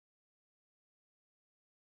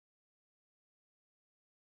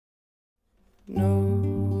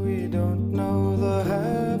No, we don't know the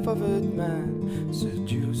half of it, man.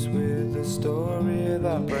 Seduced with the story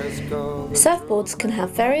that press gold. Surfboards can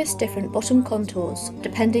have various different bottom contours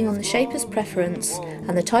depending on the shaper's preference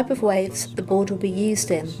and the type of waves the board will be used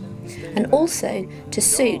in, and also to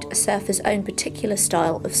suit a surfer's own particular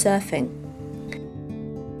style of surfing.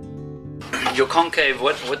 Your concave,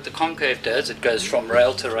 what the concave does, it goes from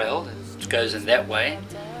rail to rail, it goes in that way.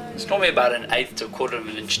 It's normally about 1/8 to 1/4 of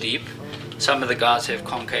an inch deep. Some of the guys have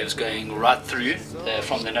concaves going right through,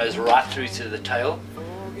 from the nose right through to the tail.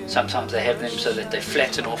 Sometimes they have them so that they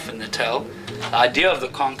flatten off in the tail. The idea of the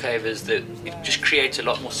concave is that it just creates a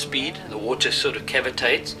lot more speed. The water sort of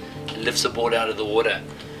cavitates and lifts the board out of the water.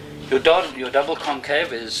 Your double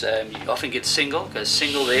concave is, you often get single, goes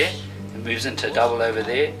single there and moves into a double over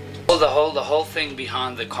there. The whole thing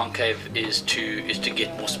behind the concave is to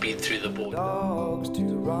get more speed through the board. Dogs to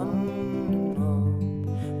run,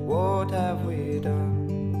 what have we done?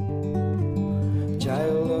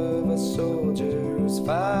 Child of a soldier whose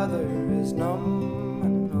father is numb,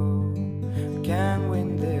 and no, can't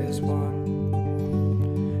win this one.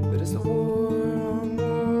 But it's the war on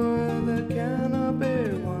war that cannot be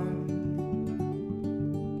won.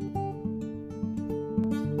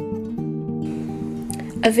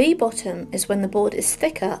 A V-bottom is when the board is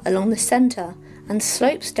thicker along the centre and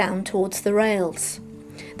slopes down towards the rails.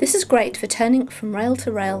 This is great for turning from rail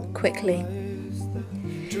to rail quickly.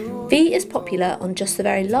 V is popular on just the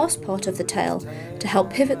very last part of the tail to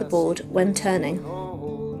help pivot the board when turning.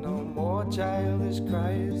 No more childish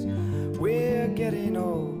cries, we're getting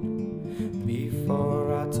old,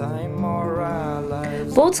 before our time or our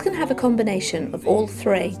lives. Boards can have a combination of all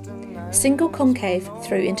three: single concave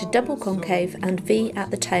through into double concave and V at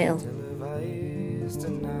the tail.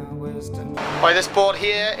 By this board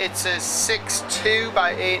here, it's a 6'2"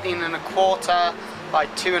 by 18¼ by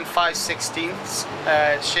 2 5/16.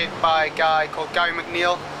 It's shaped by a guy called Gary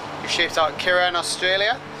McNeil, who shaped out in Kira in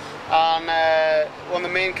Australia. And one of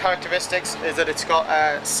the main characteristics is that it's got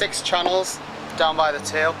 6 channels down by the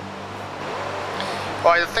tail.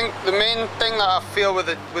 Right, I think the main thing that I feel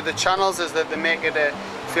with the channels is that they make it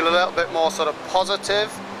feel a little bit more sort of positive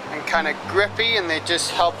and kind of grippy, and they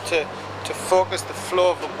just help to focus the flow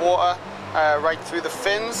of the water right through the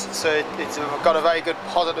fins, so it's got a very good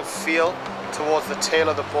positive feel towards the tail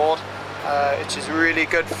of the board, which is really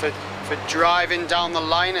good for driving down the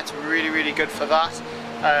line. It's really good for that,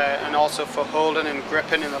 and also for holding and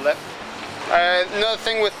gripping in the lip. Another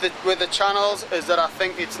thing with the channels is that I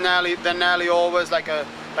think they're nearly always like a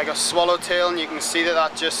swallowtail, and you can see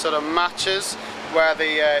that just sort of matches where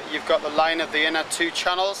you've got the line of the inner 2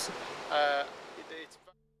 channels.